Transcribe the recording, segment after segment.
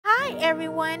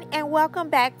Everyone, and welcome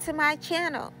back to my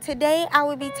channel. Today I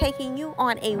will be taking you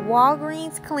on a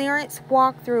Walgreens clearance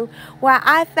walkthrough where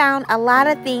I found a lot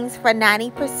of things for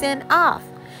 90% off.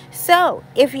 So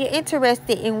if you're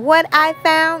interested in what I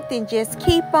found, then just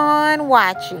keep on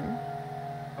watching.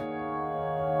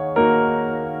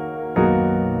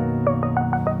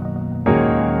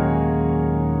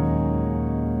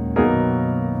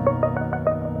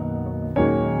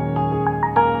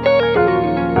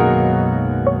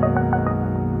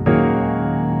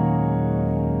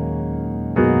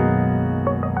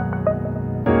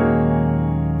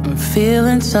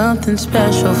 Feeling something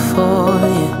special for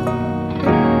you,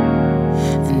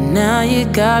 and now you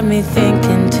got me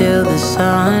thinking till the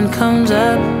sun comes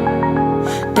up.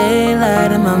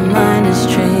 Daylight and my mind is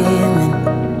dreaming,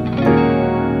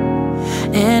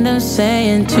 and I'm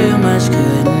saying too much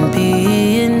couldn't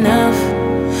be enough.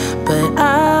 But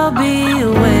I'll be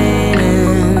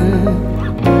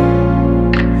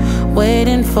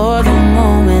waiting for the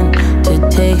moment to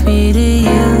take me to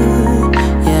you.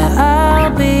 Yeah,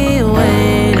 I'll be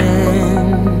waiting.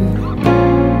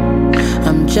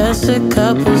 I'm just a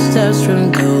couple steps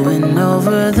from going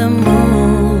over the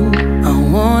moon. I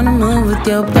wanna move with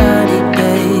your body,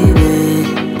 baby.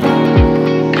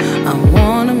 I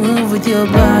wanna move with your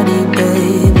body,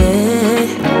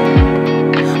 baby.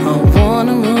 I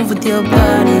wanna move with your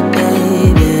body,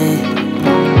 baby.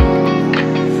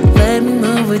 Let me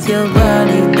move with your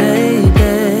body, baby.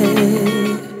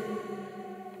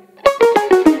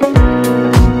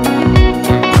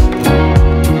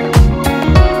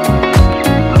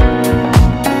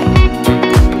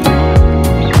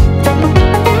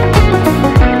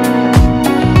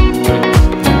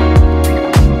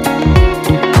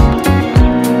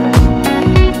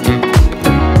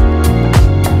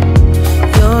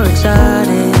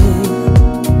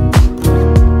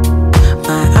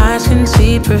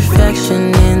 Perfection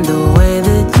in the way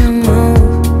that you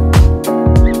move.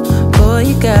 Boy,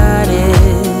 you got it.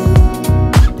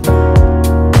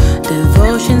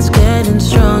 Devotion's getting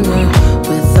stronger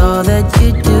with all that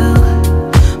you do.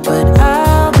 But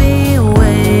I'll be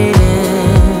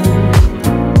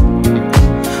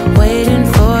waiting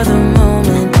for the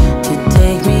moment to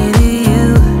take me to you.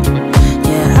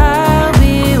 Yeah, I'll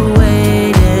be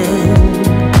waiting.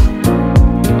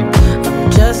 I'm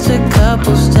just a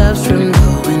couple steps from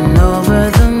over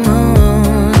the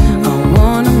moon. I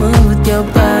wanna move with your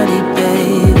body,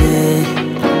 baby.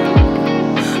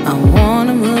 I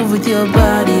wanna move with your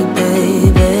body,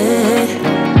 baby.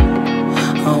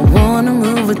 I wanna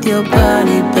move with your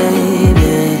body,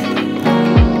 baby.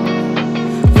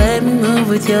 Let me move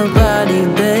with your body,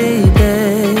 baby.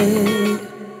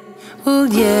 Ooh,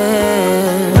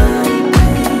 yeah.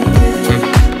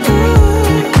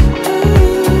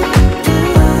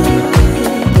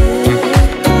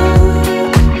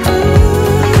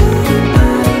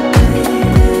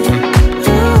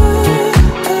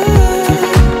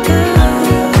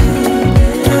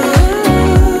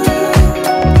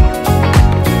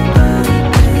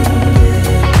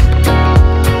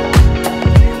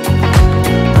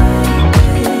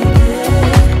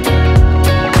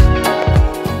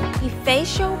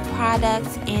 Facial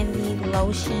products and the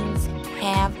lotions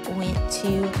have went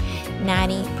to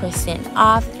 90%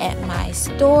 off at my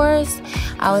stores.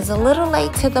 I was a little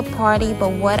late to the party,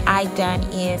 but what I done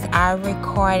is I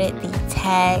recorded the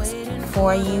tags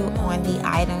for you on the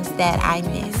items that I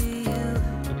missed.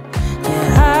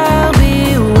 Yeah, I'll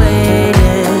be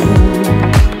waiting.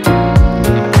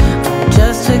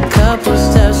 Just a couple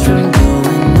steps from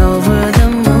going over the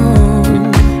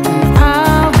moon. And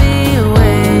I'll be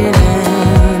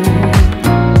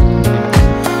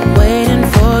waiting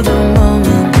for the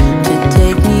moment to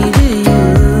take me to you.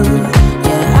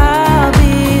 Yeah, I'll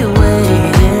be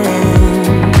waiting.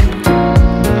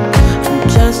 I'm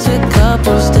just a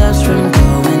couple steps from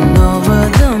going over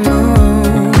the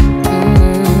moon.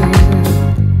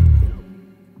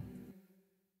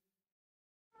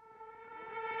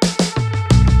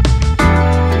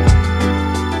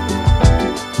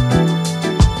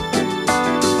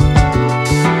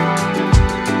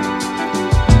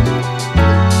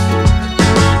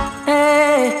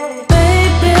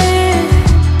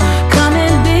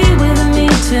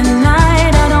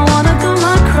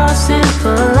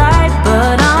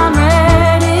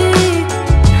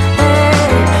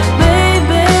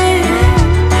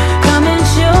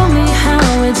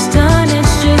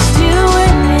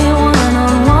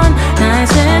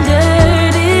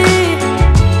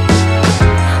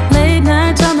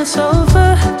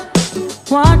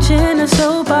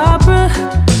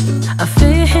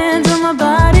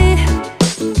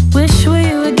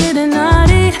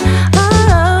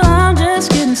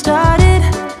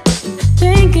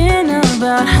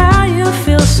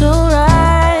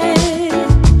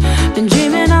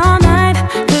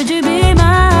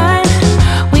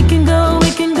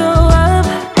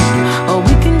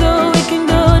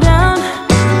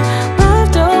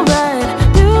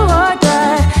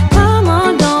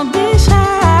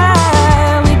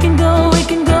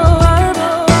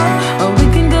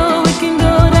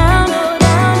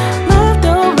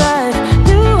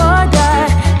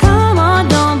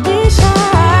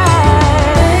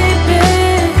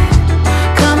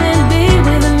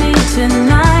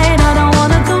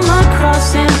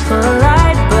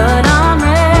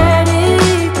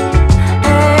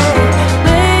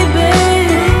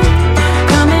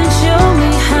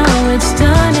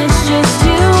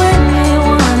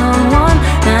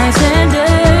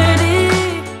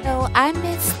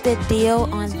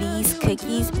 video on these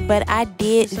cookies, but I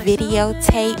did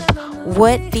videotape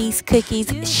what these cookies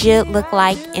should look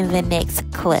like in the next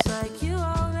clip.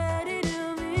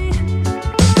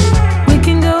 We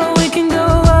can go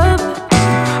up,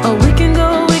 or we can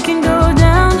go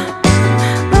down.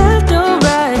 Left or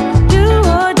right, do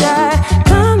or die.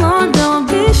 Come on, don't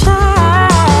be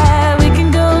shy. We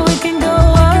can go up,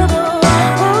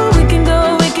 or we can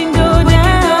go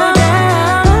down.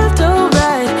 Left or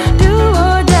right, do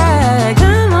or die.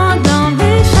 Come on, don't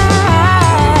be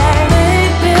shy.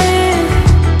 Baby,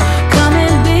 come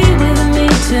and be with me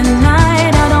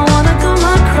tonight. I don't wanna come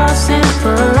across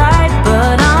impolite,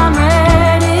 but I'm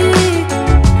ready.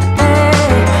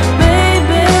 Hey,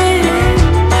 baby,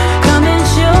 come and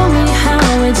show me how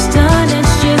it's done.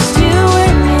 It's just you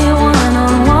and me,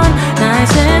 one-on-one,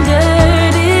 nice and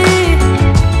dirty.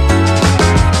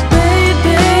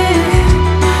 Baby,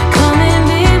 come and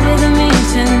be with me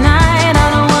tonight. I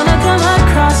don't wanna come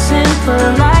across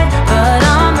impolite, but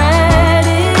I'm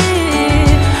ready.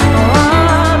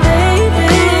 Oh,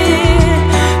 baby,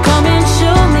 come and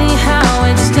show me how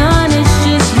it's done. It's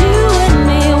just you and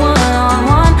me,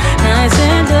 one-on-one, nice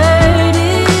and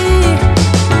dirty.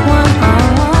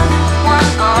 One-on-one,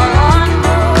 one-on-one,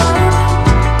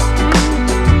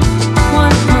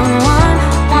 one-on-one,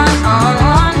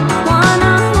 one-on-one,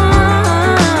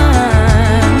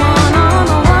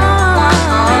 one-on-one.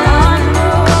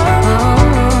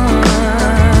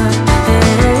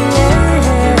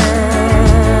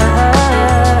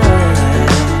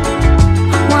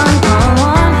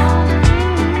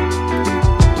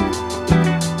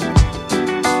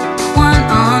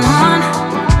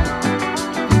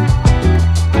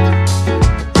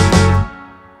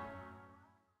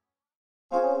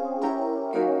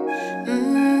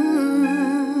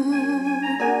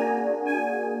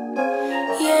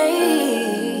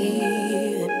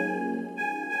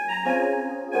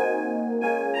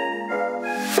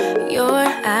 Your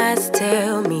eyes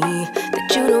tell me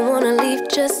that you don't wanna leave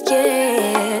just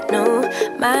yet. No,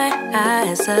 my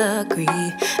eyes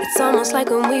agree. It's almost like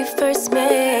when we first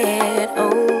met.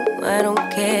 Oh, I don't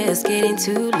care, it's getting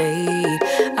too late.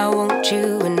 I want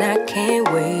you and I can't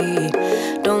wait.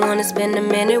 Don't wanna spend a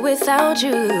minute without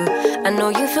you. I know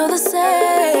you feel the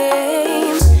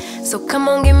same. So come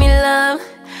on, give me love.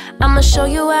 I'ma show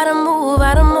you how to move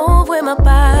with my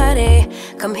body.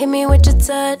 Come hit me with your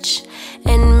touch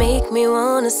and make me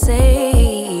wanna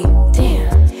say,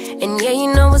 damn. And yeah, you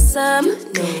know what's up.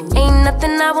 Ain't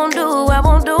nothing I won't do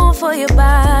for your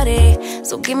body.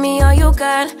 So give me all you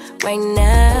got right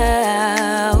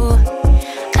now.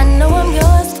 I know I'm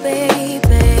yours,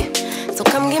 baby. So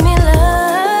come give me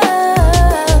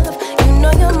love. You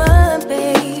know you're mine,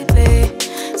 baby.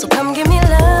 So come give me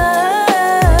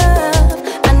love.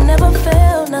 I never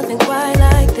felt nothing quite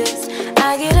like this.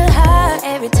 I get a high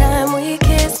every time we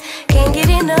kiss. Can't get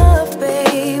enough,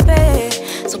 baby.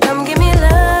 So come give me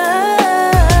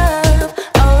love,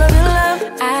 all of your love.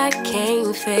 I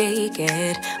can't fake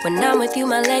it. When I'm with you,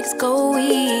 my legs go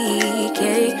weak.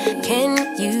 Yeah.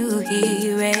 Can you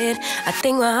hear it? I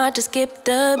think my heart just skipped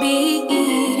a beat.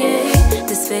 Yeah.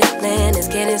 This feeling is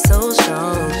getting so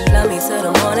strong. Love me till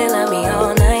the morning, love me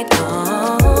all night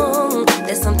long.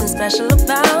 There's something special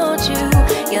about you.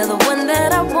 You're the one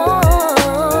that I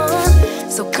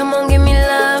want. So come on, give me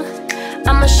love.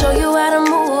 I'ma show you how to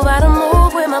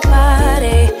move with my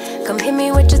body. Come hit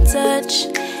me with your touch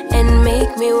and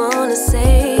make me wanna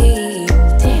say,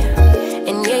 damn.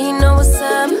 And yeah, you know what's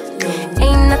up.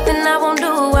 Ain't nothing I won't do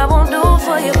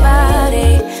for your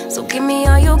body. So give me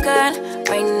all you got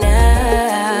right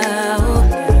now.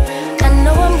 I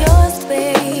know I'm yours,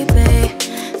 baby.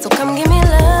 So come give me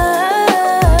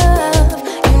love.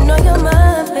 You know you're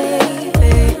mine,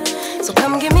 baby. So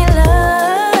come give me love.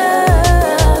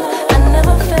 I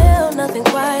never felt nothing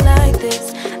quite like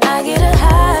this. I get a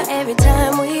high every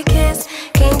time we kiss.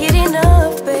 Can't get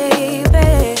enough,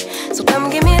 baby. So come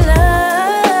give me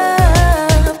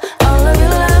love, all of your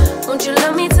love. Won't you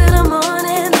love me till the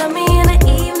morning, love me in the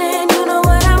evening? You know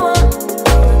what I want.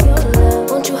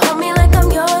 Won't you hold me like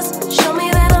I'm yours? Show me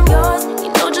that I'm yours.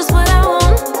 You know just what I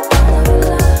want.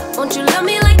 Won't you love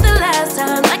me like the last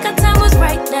time, like our time was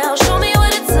right now? Show me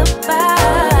what it's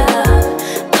about.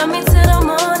 Love me till the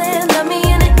morning, love me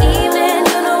in the evening.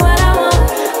 You know what I want.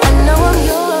 I know I'm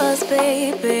yours,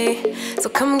 baby. So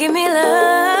come give me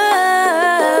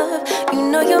love. You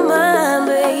know you're mine,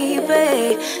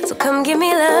 baby. So come give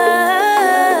me love.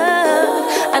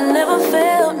 I never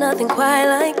felt nothing quite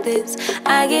like this.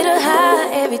 I get a high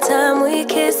every time we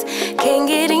kiss. Can't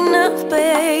get enough,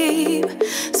 babe.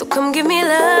 So come give me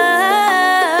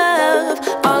love,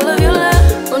 all of your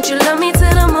love. Won't you love me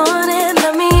till the morning,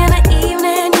 love me in the evening?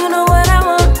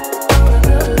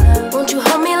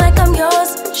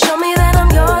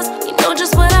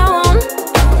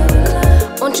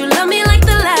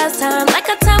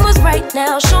 right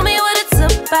now. Show me what it's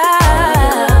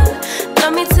about.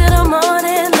 Love me till the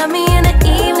morning, love me in the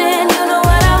evening. You know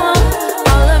what I want,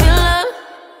 all of your love.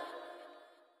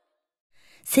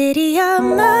 City of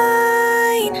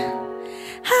mine,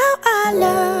 how I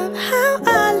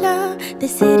love the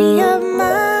city of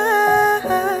mine.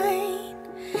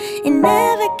 It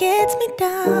never gets me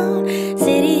down.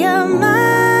 City of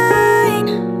mine,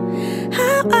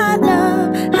 how I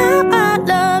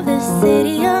love the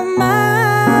city of mine.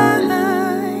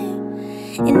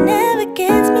 It never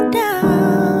gets me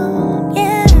down,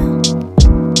 yeah.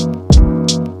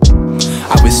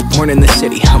 I was born in the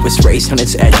city, I was raised on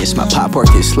its edges. My pop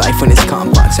worked his life when it's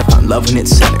complex. I found love in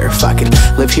its center. If I could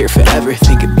live here forever,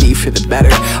 think it'd be for the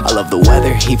better. I love the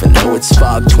weather, even though it's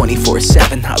fog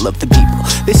 24/7. I love the people,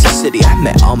 this is city I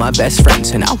met all my best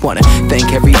friends. And I wanna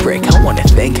thank every brick, I wanna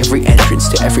thank every entrance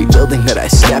to every building that I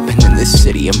step in this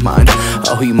city of mine. I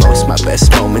owe you most my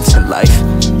best moments in life.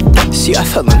 See, I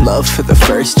fell in love for the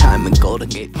first time in Golden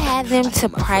Gate. I had them to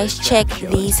price check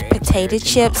these potato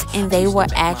chips, and they were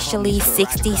actually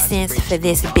 60 cents for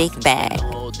this big bag.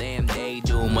 Damn day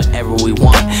doing whatever we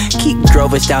want. Keith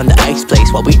drove us down to Ike's place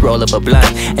while we roll up a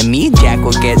blunt. And me and Jack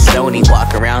will get stoned,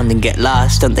 walk around and get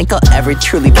lost. Don't think I'll ever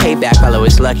truly pay back all I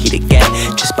was lucky to get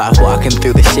just by walking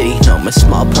through the city. No, I'm a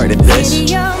small part of this.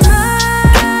 City of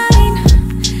mine,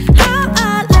 how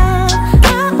I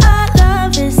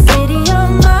love this city of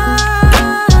mine.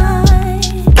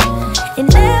 It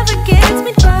never gets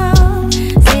me down.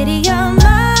 City of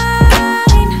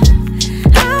mine,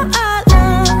 how I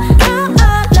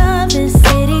love this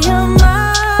city of mine.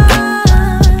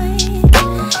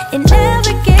 It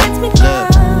never gets me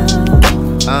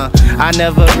down. I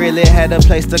never really had a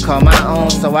place to call my own,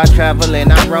 so I travel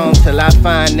and I roam till I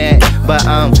find that. But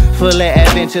I'm full of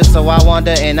adventure, so I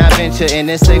wander and I venture, and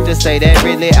it's safe to say that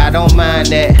really I don't mind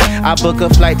that. I book a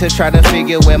flight to try to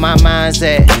figure where my mind's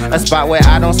at, a spot where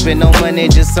I don't spend no money,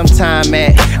 just some time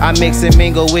at. I mix and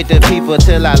mingle with the people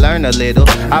till I learn a little.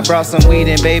 I brought some weed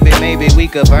and baby, maybe we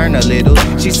could burn a little.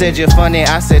 She said you're funny,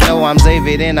 I said no, I'm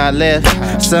Xavier, then I left.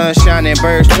 Sun shining,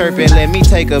 birds chirping, let me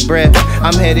take a breath.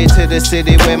 I'm headed to the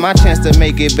city where my chance to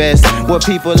make it best. What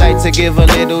people like to give a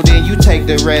little, then you take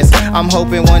the rest. I'm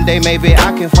hoping one day maybe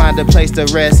I can find a place to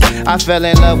rest. I fell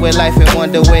in love with life and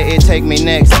wonder where it take me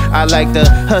next. I like the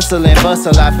hustle and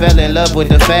bustle, I fell in love with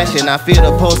the fashion. I feel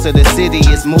the pulse of the city,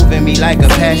 it's moving me like a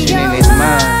passion and it's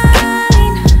mine.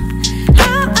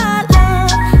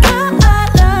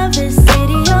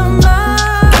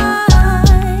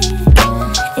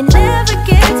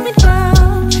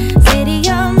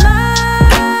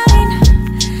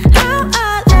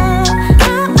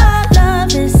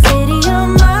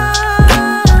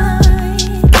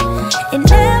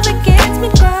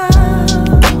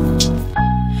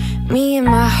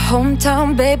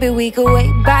 Hometown, baby, we go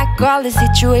way back. All the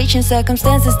situations,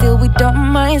 circumstances, still we don't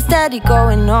mind. Steady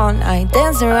going on, I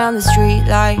dance around the street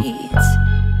lights.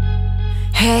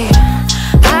 Hey,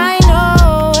 I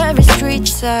know every street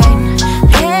sign,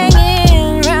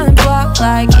 hanging around the block.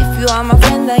 Like if you are my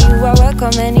friend, then you are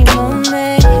welcome any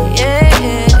moment.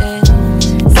 Yeah,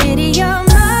 city of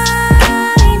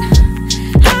mine,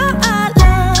 how I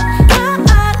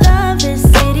love this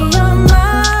city of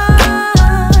mine.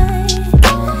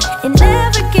 It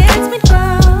never gets me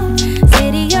down.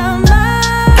 City of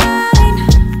mine,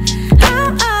 how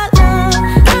I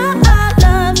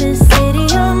love this city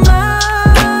of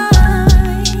mine.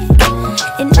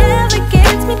 It never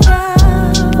gets me down.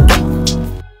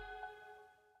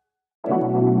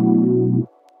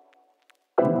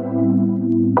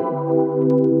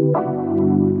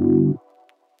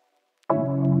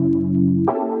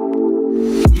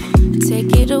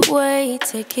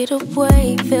 Take it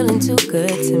away, feeling too good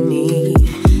to me.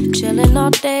 Chilling all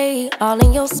day, all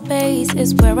in your space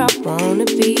is where I wanna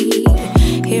be.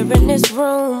 Here in this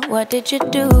room, what did you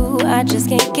do? I just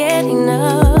can't get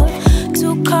enough.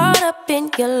 Too caught up in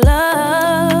your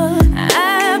love.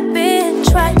 I've been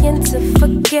trying to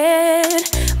forget,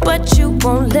 but you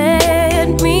won't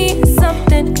let me.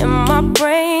 Something in my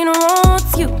brain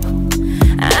wants you.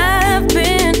 I've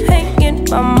been hanging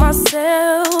by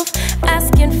myself,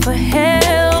 asking for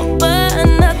help, but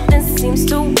nothing seems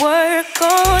to work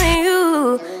on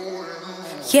you.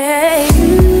 Yeah,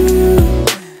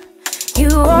 you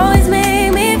always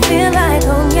make me feel like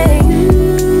home. Yeah,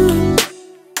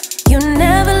 you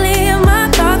never leave my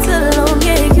thoughts alone.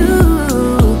 Yeah,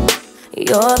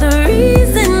 you're the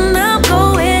reason I'm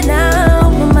going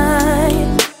out my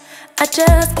mind. I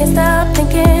just can't stop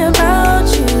thinking about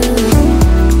you.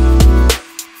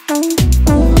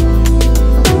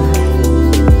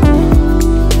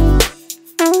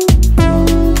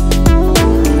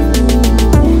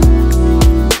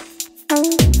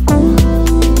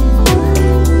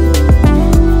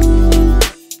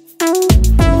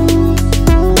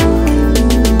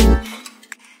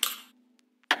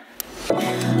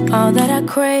 All that I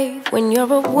crave when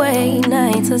you're away,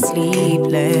 nights are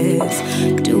sleepless.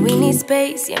 Do we need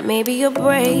space? Yeah, maybe a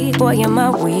break. Boy, you're my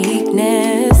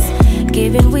weakness.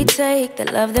 Give and we take, the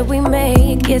love that we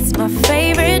make, it's my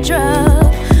favorite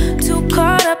drug. Too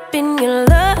caught up in your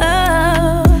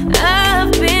love.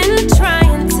 I've been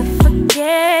trying to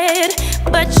forget,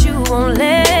 but you won't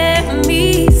let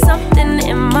me. Something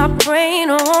in my brain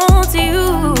wants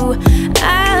you.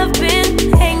 I've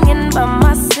been hanging by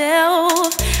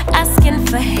myself, asking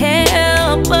for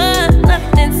help, but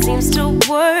nothing seems to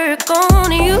work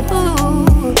on you.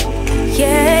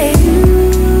 Yeah,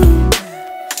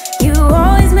 you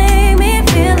always make me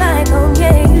feel like home.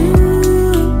 Yeah,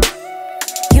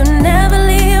 you never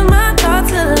leave my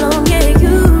thoughts alone. Yeah,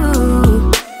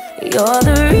 you're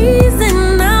the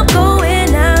reason I'm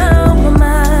going out my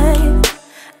mind.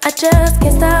 I just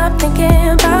can't stop thinking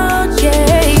about you.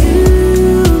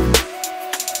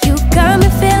 You got me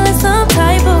feeling some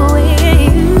type of way.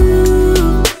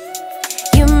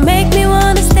 You make me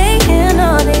wanna stay in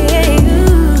all day.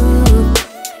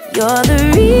 You're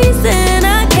the reason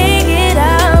I can't get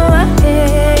out my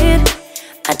head.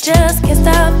 I just can't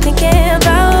stop thinking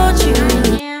about you.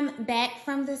 I am back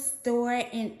from the store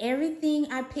and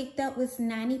everything I picked up was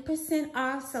 90%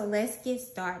 off, so let's get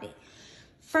started.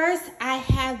 First, I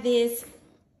have this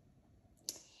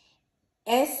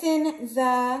Essence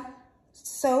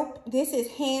soap. This is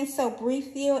hand soap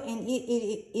refill, and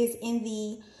it is in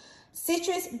the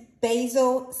citrus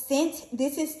basil scent.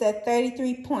 This is the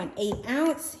 33.8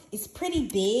 ounce. It's pretty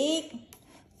big.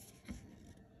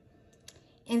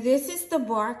 And this is the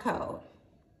barcode.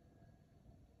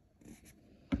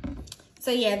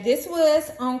 So yeah, this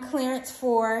was on clearance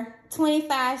for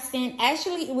 25 cents.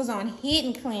 Actually, it was on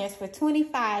hidden clearance for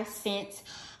 25 cents.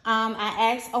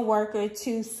 I asked a worker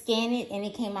to scan it and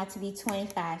it came out to be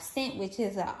 25 cents, which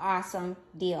is an awesome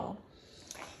deal.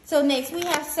 So next we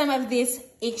have some of this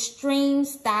extreme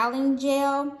styling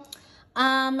gel.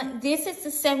 This is the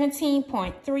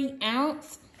 17.3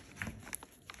 ounce.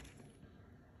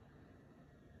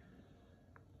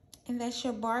 And that's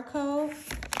your barcode.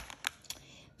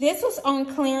 This was on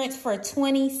clearance for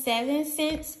 27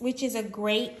 cents, which is a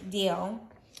great deal.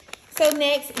 So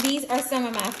next, these are some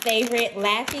of my favorite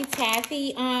Laffy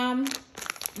Taffy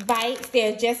bites.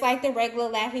 They're just like the regular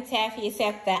Laffy Taffy,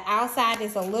 except the outside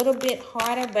is a little bit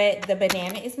harder, but the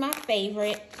banana is my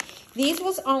favorite. These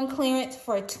was on clearance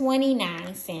for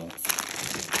 29 cents.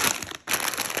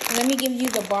 Let me give you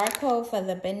the barcode for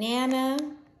the banana.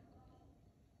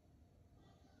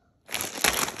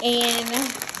 And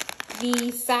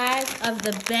the size of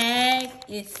the bag,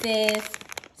 it says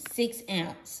 6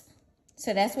 ounce.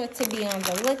 So that's what to be on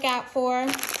the lookout for.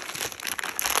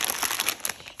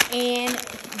 And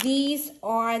these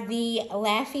are the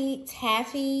Laffy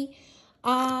Taffy,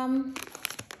 I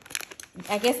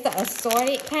guess the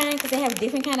assorted kind, because they have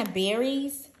different kind of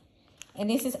berries. And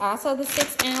this is also the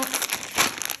 6 ounce.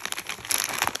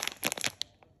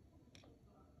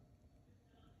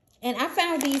 And I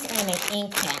found these on an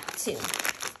end cap too.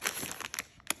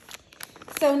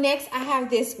 So next I have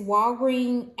this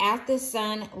Walgreens After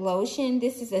Sun lotion.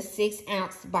 This is a 6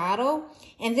 ounce bottle.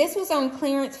 And this was on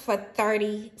clearance for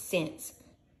 30 cents.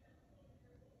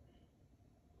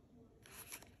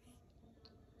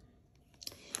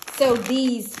 So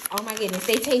these, oh my goodness,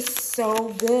 they taste so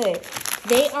good.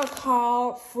 They are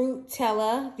called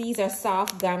Fruitella. These are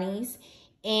soft gummies.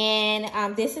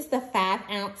 And this is the 5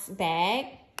 ounce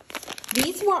bag.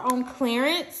 These were on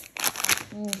clearance.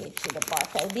 Let me get you the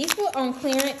barcode. These were on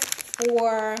clearance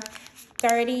for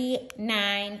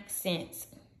 39 cents.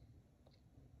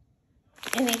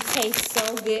 And they taste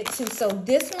so good too. So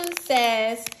this one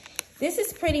says, this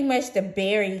is pretty much the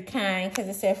berry kind, because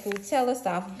it says Fruitella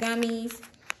soft gummies,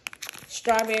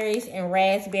 strawberries and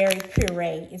raspberry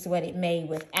puree is what it made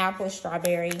with apple,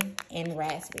 strawberry, and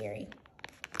raspberry.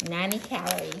 90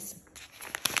 calories.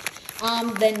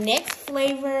 The next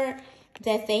flavor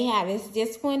that they have is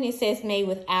this one. It says made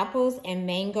with apples and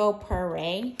mango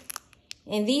puree.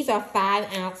 And these are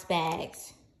 5 ounce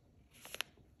bags.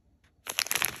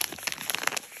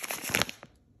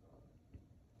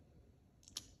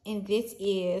 And this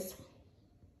is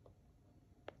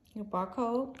your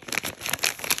barcode.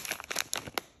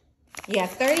 Yeah,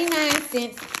 39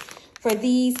 cents for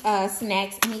these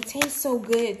snacks. And they taste so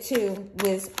good too.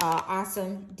 Was an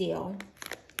awesome deal.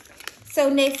 So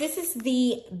next, this is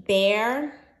the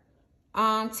Bear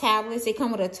tablets. They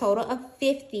come with a total of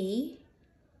 50.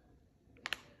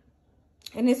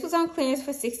 And this was on clearance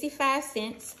for 65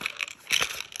 cents.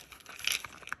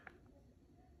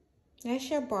 That's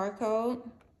your barcode.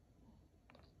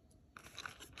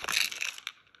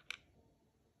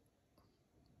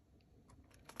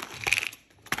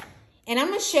 And I'm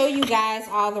going to show you guys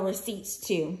all the receipts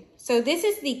too. So this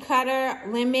is the Cutter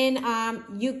Lemon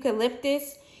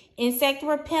Eucalyptus Insect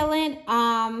Repellent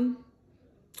 4-ounce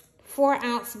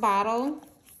bottle.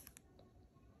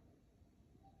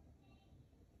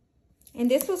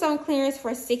 And this was on clearance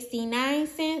for 69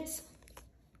 cents.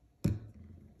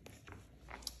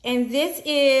 And this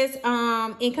is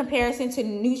in comparison to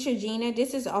Neutrogena.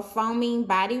 This is a foaming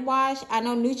body wash. I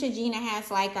know Neutrogena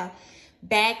has like a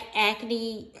back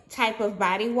acne type of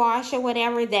body wash or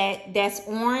whatever that's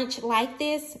orange like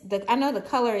this. I know the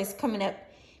color is coming up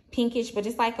pinkish, but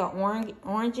it's like a orange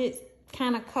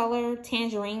kind of color,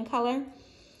 tangerine color.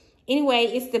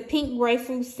 Anyway, it's the pink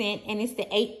grapefruit scent, and it's the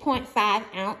 8.5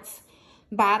 ounce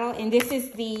bottle. And this is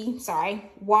the,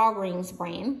 Walgreens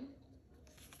brand.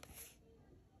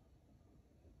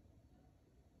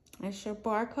 That's your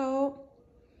barcode.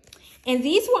 And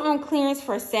these were on clearance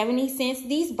for 70 cents.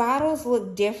 These bottles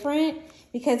look different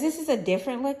because this is a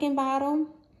different looking bottle,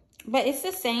 but it's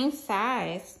the same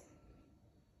size.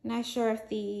 Not sure if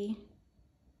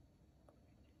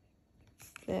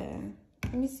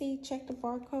let me see, check the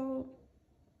barcode.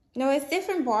 No, it's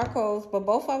different barcodes, but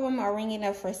both of them are ringing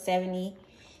up for 70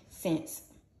 cents.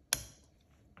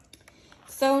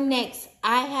 So next,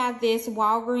 I have this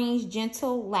Walgreens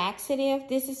Gentle Laxative.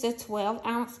 This is a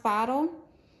 12-ounce bottle.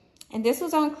 And this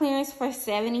was on clearance for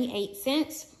 78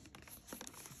 cents.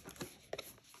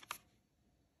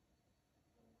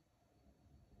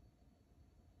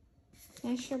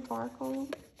 That's your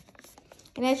barcode.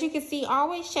 And as you can see,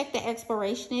 always check the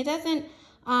expiration. It doesn't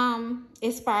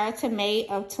expire to May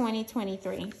of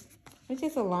 2023, which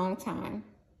is a long time.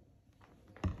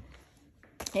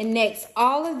 And next,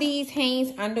 all of these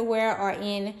Hanes underwear are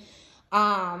in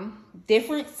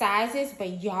different sizes,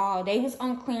 but y'all, they was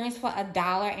on clearance for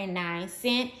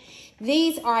 $1.09.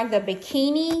 These are the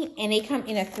bikini, and they come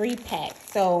in a 3-pack.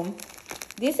 So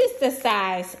this is the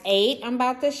size 8 I'm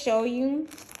about to show you.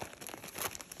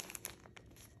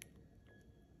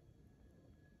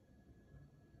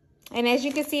 And as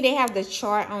you can see, they have the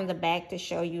chart on the back to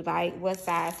show you like what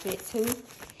size fits who.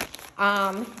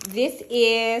 This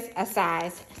is a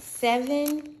size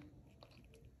 7.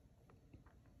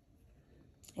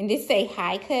 And this say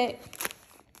high cut.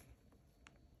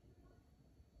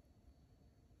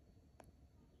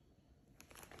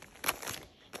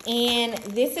 And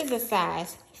this is a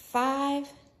size 5.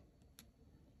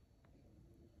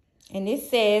 And this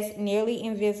says nearly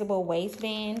invisible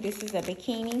waistband. This is a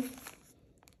bikini.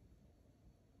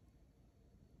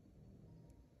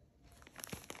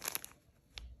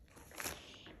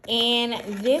 And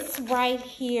this right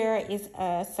here is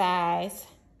a size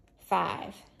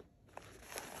 5.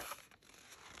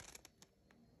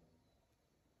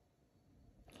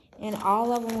 And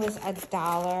all of them was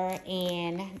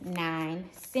 $1.09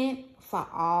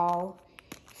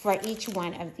 for each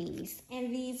one of these.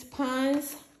 And these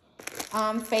Pond's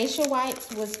facial wipes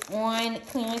was on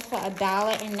clearance for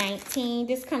 $1.19.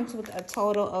 This comes with a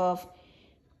total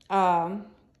of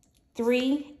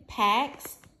 3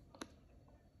 packs.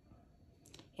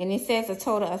 And it says a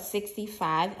total of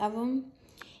 65 of them.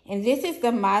 And this is the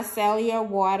Micellar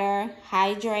Water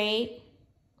Hydrate.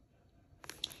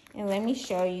 And let me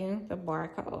show you the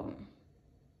barcode.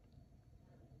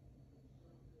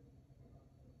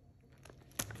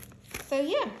 So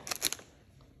yeah.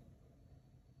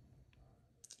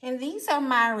 And these are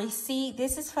my receipt.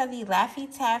 This is for the Laffy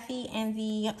Taffy and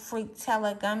the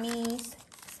Fruitella gummies.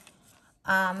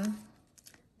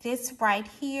 This right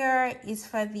here is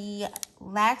for the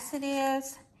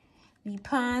laxatives, the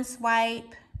Pond's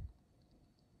wipe,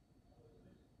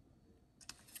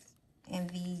 and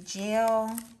the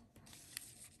gel.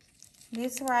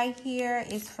 This right here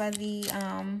is for the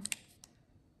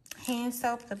hand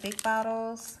soap, the big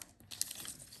bottles.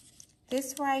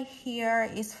 This right here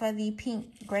is for the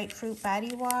pink grapefruit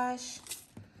body wash.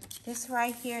 This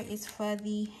right here is for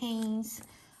the Hanes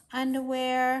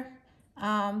underwear,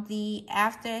 the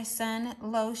After Sun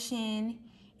lotion,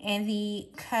 and the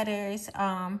Cutter's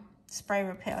spray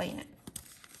repellent.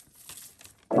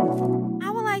 I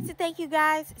would like to thank you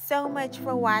guys so much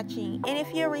for watching. And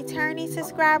if you're a returning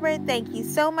subscriber, thank you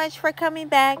so much for coming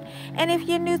back. And if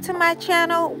you're new to my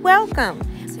channel, welcome.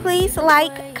 Please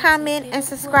like, comment, and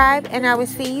subscribe. And I will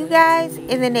see you guys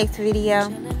in the next video.